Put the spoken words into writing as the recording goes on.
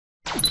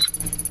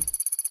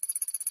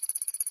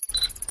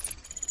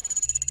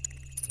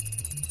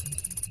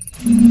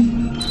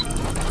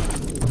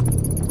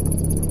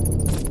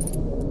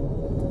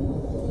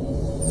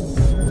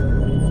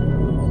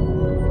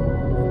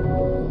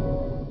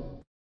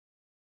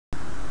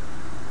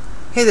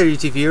Hey there,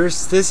 YouTube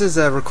viewers. This is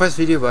a request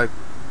video by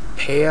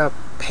Pale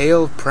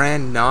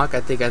Pran Knock. I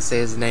think I say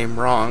his name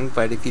wrong,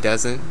 but if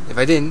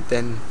I didn't,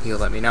 then he'll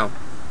let me know.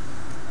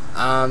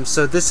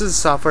 So this is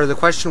software. The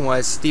question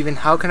was, Steven,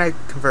 how can I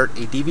convert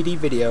a DVD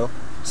video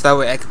so that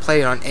way I can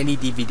play it on any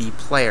DVD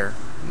player?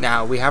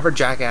 Now, we have our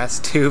Jackass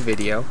 2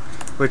 video,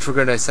 which we're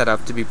going to set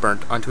up to be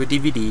burnt onto a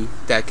DVD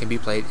that can be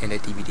played in a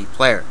DVD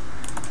player.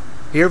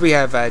 Here we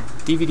have a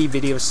DVD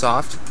Video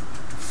Soft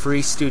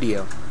Free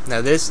Studio. Now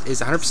this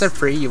is 100%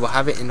 free. You will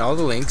have it in all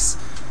the links,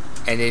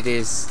 and it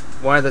is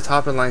one of the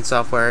top of the line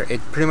software. It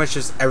pretty much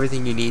does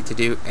everything you need to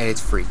do, and it's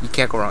free. You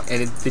can't go wrong.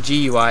 And the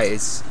GUI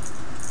is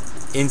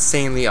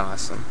insanely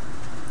awesome.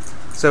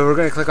 So we're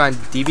going to click on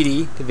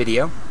DVD to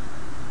video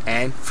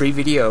and free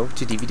video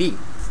to DVD.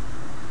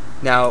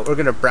 Now we're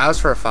going to browse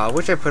for a file,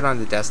 which I put on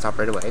the desktop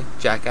right away,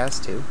 Jackass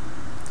 2.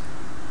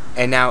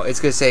 And now it's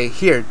going to say,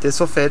 here,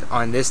 this will fit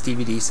on this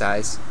DVD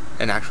size,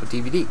 an actual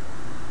DVD.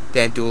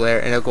 Then dual layer,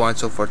 and it'll go on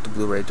so forth to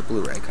Blu-ray kind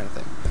of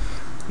thing.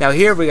 Now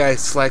here we gotta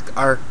select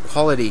our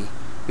quality.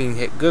 We can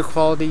hit good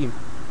quality,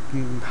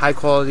 high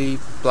quality,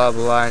 blah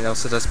blah blah, and it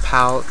also does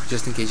PAL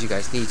just in case you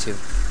guys need to.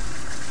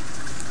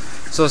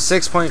 So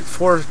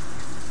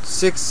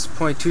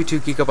 6.22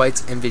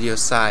 gigabytes in video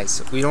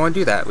size. We don't want to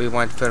do that. We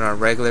want to put it on a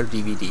regular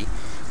DVD.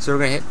 So we're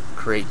gonna hit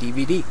create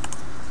DVD.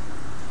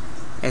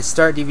 And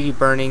start DVD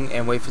burning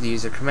and wait for the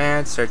user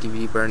command. Start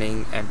DVD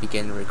burning and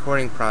begin the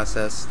recording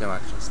process. No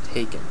actions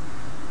taken.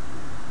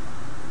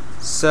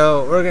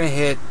 So we're going to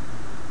hit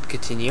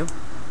continue,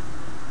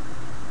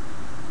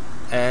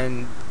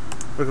 and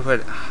we're going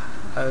to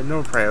put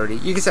normal priority.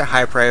 You can set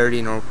high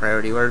priority, normal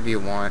priority, whatever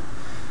you want.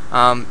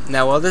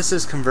 Now while this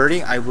is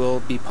converting, I will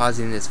be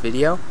pausing this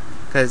video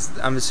because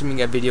I'm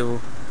assuming a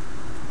video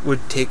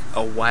would take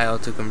a while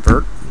to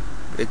convert.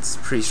 It's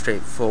pretty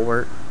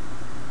straightforward.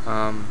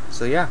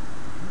 So yeah,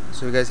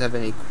 so if you guys have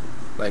any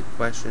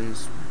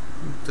questions,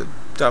 drop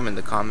them in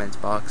the comments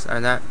box,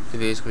 and that the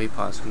video is going to be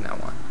paused from now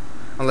on.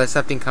 Unless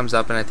something comes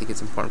up and I think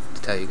it's important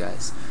to tell you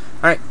guys.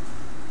 Alright.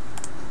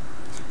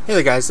 Hey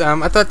there guys,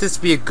 I thought this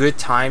would be a good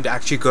time to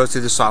actually go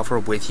through the software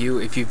with you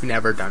if you've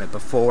never done it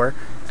before.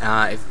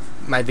 If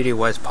my video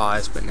was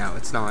paused, but now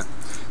it's not.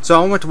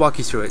 So I want to walk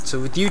you through it.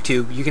 So with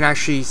YouTube, you can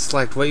actually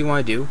select what you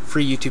want to do.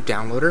 Free YouTube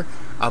downloader,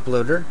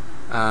 uploader,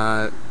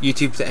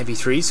 YouTube to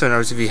MP3. So in other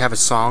words, if you have a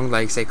song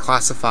like say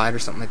Classified or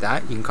something like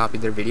that, you can copy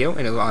their video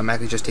and it will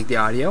automatically just take the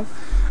audio.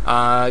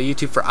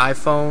 YouTube for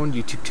iPhone,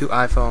 YouTube to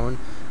iPhone,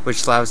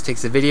 which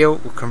takes the video,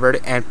 will convert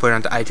it and put it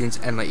onto iTunes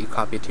and let you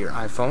copy it to your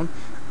iPhone,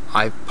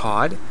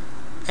 iPod,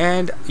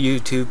 and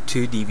YouTube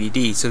to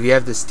DVD. So if you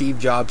have the Steve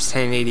Jobs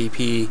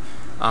 1080p,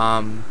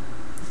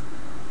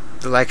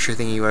 the lecture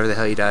thingy, whatever the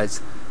hell he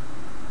does,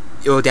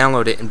 it will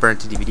download it and burn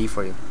it to DVD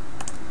for you.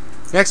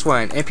 Next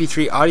one,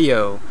 MP3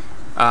 audio.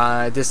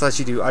 This lets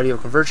you do audio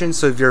conversion.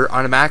 So if you're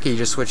on a Mac, you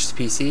just switch to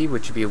PC,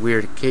 which would be a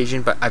weird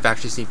occasion, but I've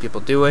actually seen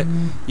people do it.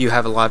 You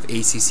have a lot of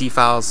ACC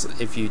files.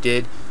 If you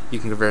did, you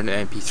can convert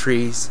them to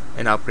MP3s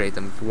and upgrade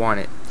them if you want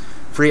it.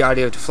 Free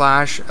audio to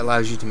Flash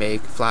allows you to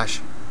make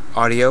Flash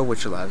audio,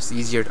 which allows it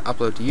easier to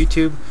upload to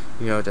YouTube.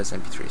 You know it does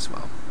MP3 as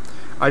well.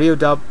 Audio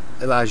dub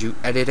allows you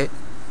edit it.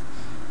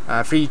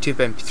 Free YouTube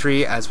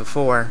MP3 as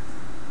before.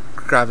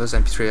 Grab those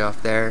MP3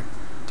 off there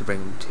to bring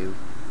them to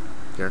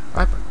your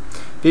iPod.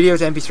 Video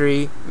to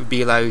MP3 would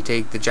be allow you to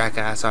take the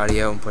Jackass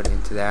audio and put it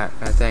into that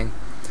kind of thing.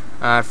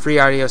 Free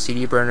audio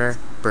CD burner,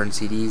 burn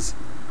CDs.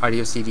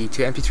 Audio CD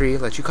to MP3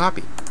 lets you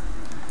copy.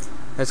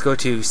 Let's go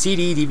to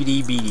CD,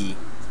 DVD, BD.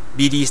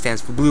 BD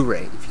stands for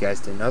Blu-ray, if you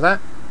guys didn't know that.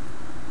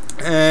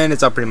 And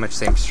it's all pretty much the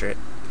same shit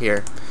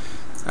here.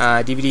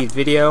 DVD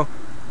video.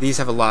 These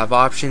have a lot of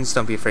options.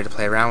 Don't be afraid to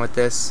play around with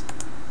this.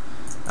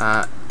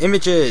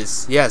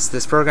 Images. Yes,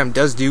 this program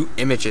does do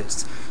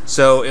images.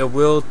 So it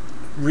will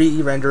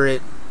re-render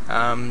it,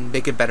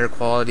 make it better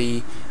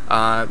quality,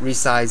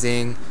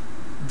 resizing,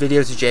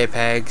 video to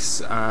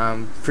JPEGs,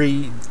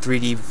 free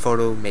 3D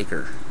photo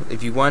maker.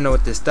 If you want to know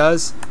what this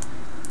does,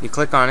 you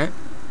click on it,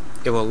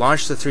 it will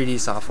launch the 3D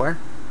software,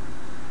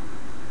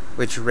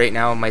 which right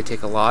now might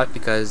take a lot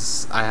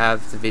because I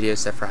have the video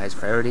set for highest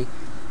priority.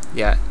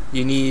 Yeah,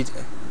 you need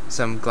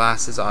some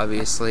glasses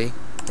obviously.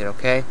 Hit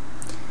OK.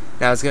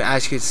 Now it's going to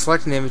ask you to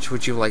select an image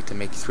which you would like to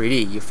make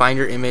 3D. You find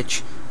your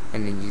image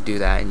and then you do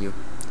that and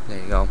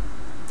there you go.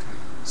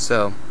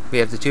 So we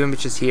have the two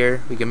images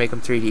here. We can make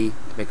them 3D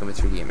to make them a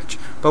 3D image.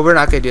 But we're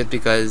not going to do it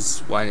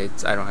because one,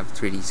 I don't have a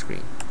 3D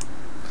screen.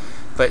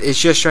 But it's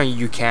just showing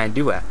you can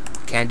do it.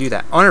 Can do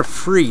that on a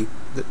free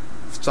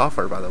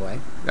software, by the way.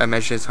 I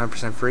mentioned it's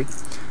 100% free.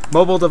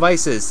 Mobile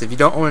devices. If you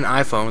don't own an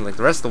iPhone like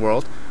the rest of the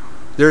world,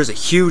 there's a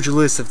huge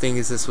list of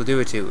things this will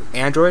do it to.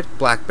 Android,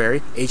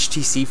 BlackBerry,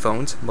 HTC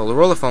phones,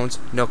 Motorola phones,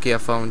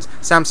 Nokia phones,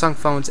 Samsung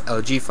phones,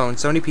 LG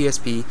phones, Sony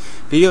PSP,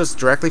 videos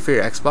directly for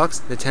your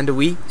Xbox, Nintendo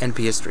Wii, and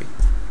PS3.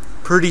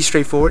 Pretty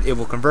straightforward. It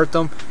will convert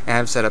them and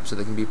have set up so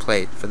they can be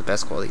played for the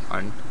best quality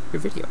on your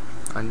video,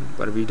 on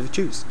whatever you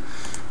choose.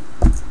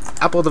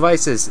 Apple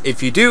devices.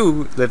 If you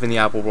do live in the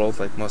Apple world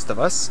like most of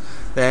us,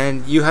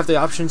 then you have the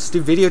options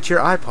to video to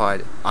your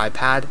iPod,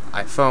 iPad,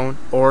 iPhone,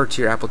 or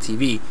to your Apple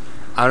TV.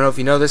 I don't know if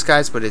you know this,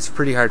 guys, but it's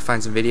pretty hard to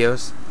find some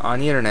videos on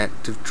the internet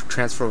to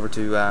transfer over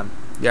to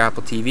your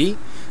Apple TV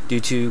due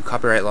to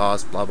copyright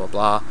laws, blah blah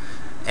blah.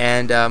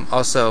 And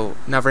also,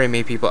 not very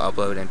many people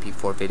upload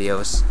MP4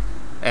 videos,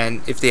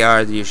 and if they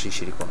are, they're usually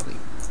shitty quality.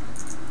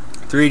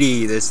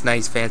 3D, this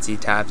nice fancy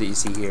tab that you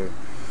see here.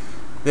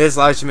 This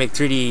allows you to make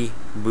 3D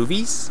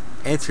movies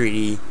and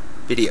 3D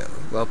video,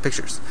 well,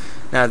 pictures.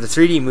 Now, the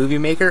 3D movie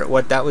maker,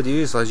 what that would do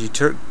is allows you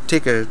to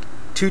take a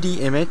 2D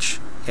image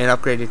and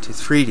upgrade it to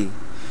 3D.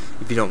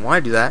 If you don't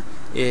want to do that,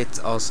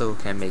 it also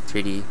can make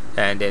 3D,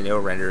 and then it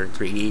will render in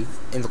 3D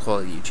in the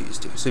quality you choose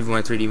to. So if you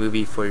want a 3D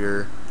movie for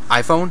your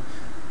iPhone,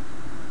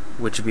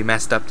 which would be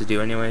messed up to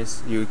do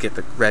anyways, you would get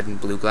the red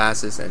and blue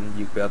glasses and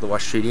you'd be able to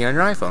watch 3D on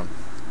your iPhone.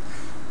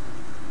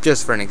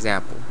 Just for an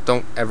example.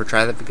 Don't ever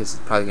try that because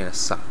it's probably going to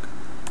suck.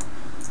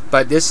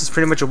 But this is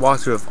pretty much a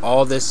walkthrough of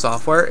all this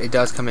software. It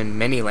does come in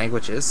many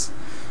languages,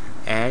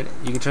 and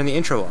you can turn the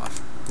intro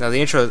off. Now the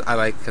intro I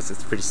like because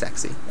it's pretty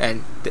sexy,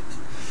 and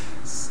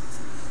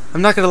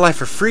I'm not gonna lie,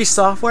 for free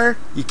software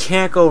you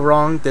can't go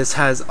wrong. This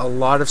has a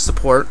lot of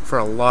support for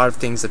a lot of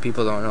things that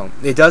people don't know.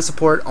 It does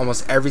support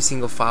almost every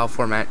single file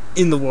format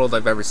in the world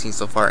I've ever seen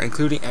so far,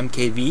 including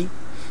MKV,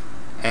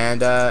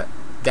 and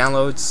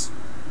downloads.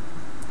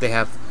 They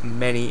have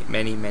many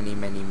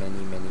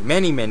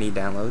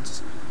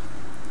downloads.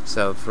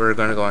 So if we're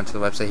going to go onto the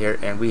website here,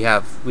 and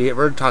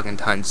we're talking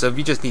tons. So if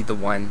you just need the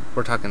one,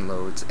 we're talking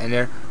loads, and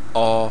they're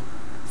all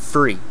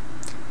free.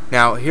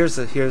 Now here's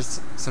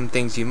some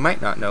things you might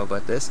not know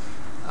about this.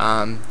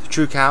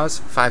 True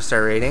Cows,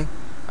 5-star rating.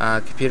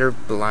 Computer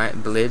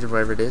Blid,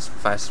 whatever it is,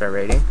 5-star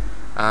rating.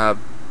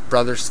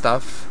 Brother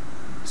Stuff,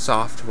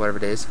 Soft, whatever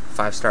it is,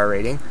 5-star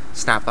rating.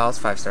 Snap Files,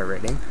 5-star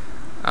rating.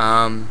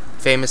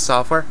 Famous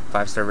Software,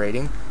 5-star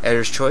rating.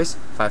 Editor's Choice,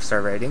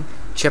 5-star rating.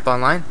 Chip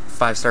Online,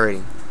 5-star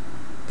rating.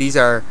 These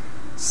are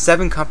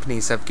 7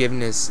 companies have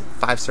given this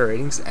 5-star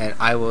ratings, and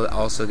I will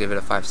also give it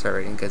a 5-star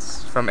rating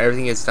because from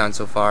everything it's done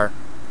so far,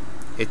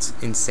 it's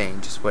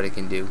insane just what it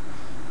can do.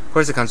 Of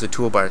course, it comes with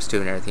toolbars too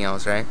and everything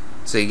else, right?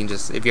 So you can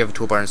just, if you have a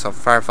toolbar installed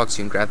for Firefox,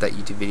 you can grab that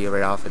YouTube video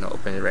right off and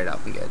open it right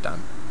up and get it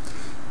done.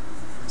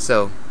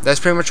 So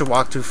that's pretty much a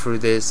walkthrough for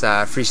this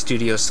free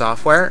studio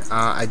software.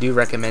 I do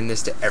recommend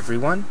this to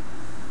everyone.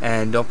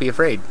 And don't be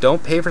afraid.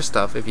 Don't pay for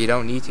stuff if you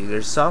don't need to.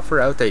 There's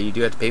software out there you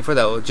do have to pay for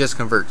that will just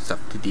convert stuff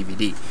to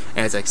DVD.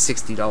 And it's like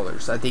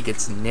 $60. I think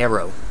it's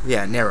Narrow.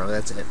 Yeah, Narrow,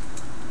 that's it.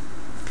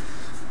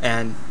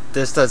 And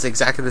this does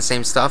exactly the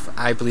same stuff.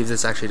 I believe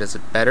this actually does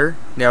it better.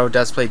 Narrow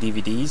does play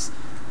DVDs,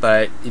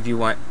 but if you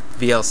want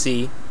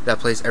VLC, that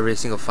plays every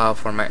single file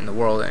format in the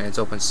world, and it's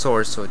open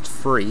source, so it's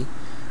free.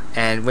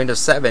 And Windows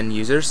 7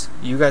 users,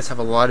 you guys have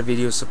a lot of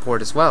video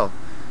support as well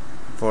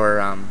for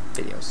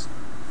videos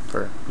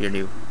for your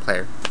new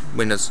player.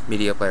 Windows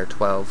Media Player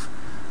 12.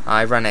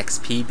 I run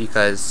XP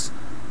because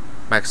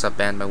Microsoft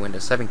banned my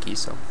Windows 7 key,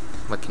 so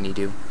what can you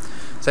do?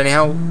 So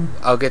anyhow,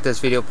 I'll get this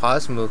video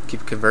paused and we'll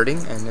keep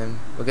converting, and then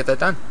we'll get that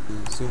done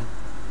soon.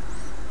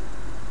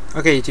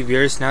 Okay, YouTube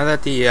viewers, now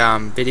that the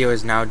video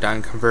is now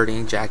done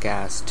converting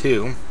Jackass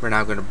 2, we're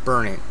now going to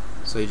burn it.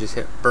 So you just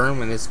hit burn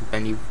when this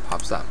menu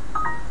pops up.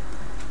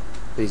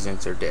 Please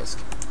insert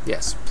disk.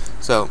 Yes.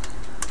 So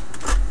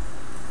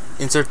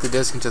insert the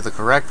disk into the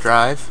correct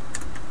drive.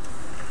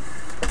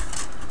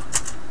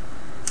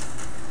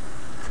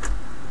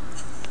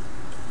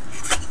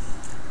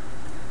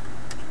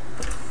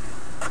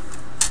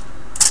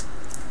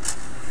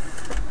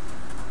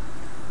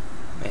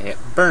 And hit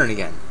burn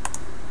again.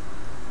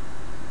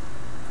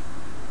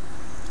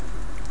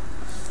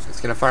 It's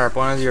going to fire up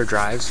one of your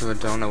drives, so I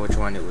don't know which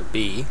one it would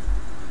be.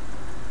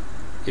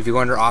 If you go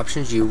under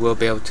options, you will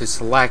be able to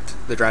select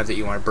the drive that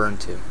you want to burn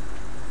to.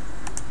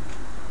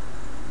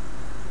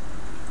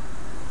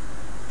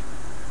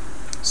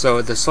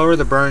 So the slower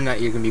the burn that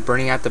you're going to be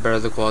burning at, the better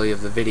the quality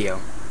of the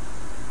video.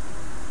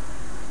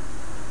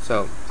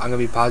 So I'm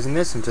going to be pausing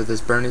this until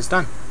this burn is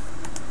done.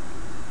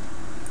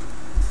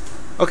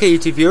 Okay,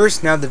 YouTube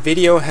viewers, now the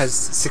video has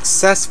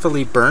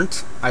successfully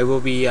burnt. I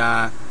will be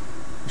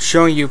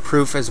showing you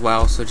proof as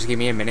well, so just give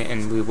me a minute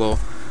and we will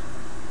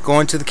go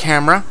into the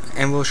camera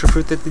and we'll show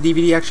proof that the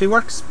DVD actually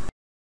works.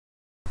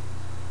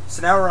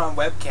 So now we're on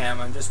webcam.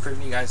 I'm just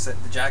proving you guys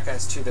that the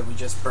Jackass 2 that we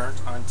just burnt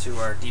onto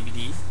our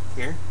DVD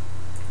here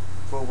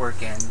will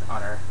work in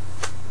on our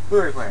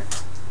Blu-ray player.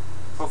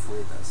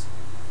 Hopefully it does.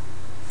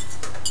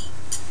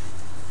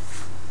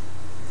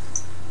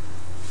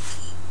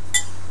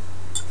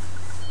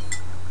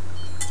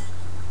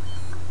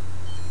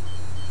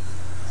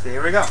 So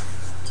here we go.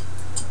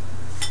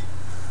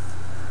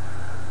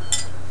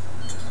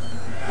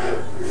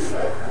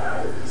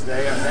 So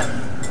there you go, then.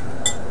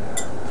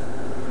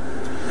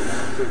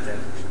 Proof that it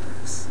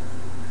works.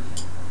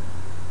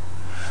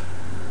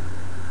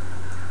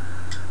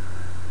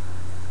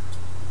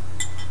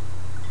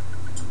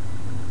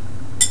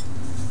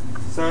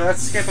 So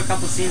let's skip a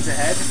couple scenes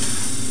ahead.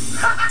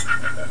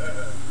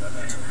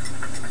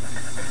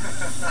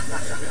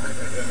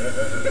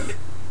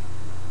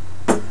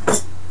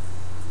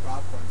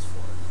 Popcorn's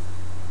for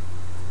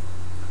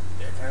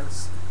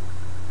dickheads.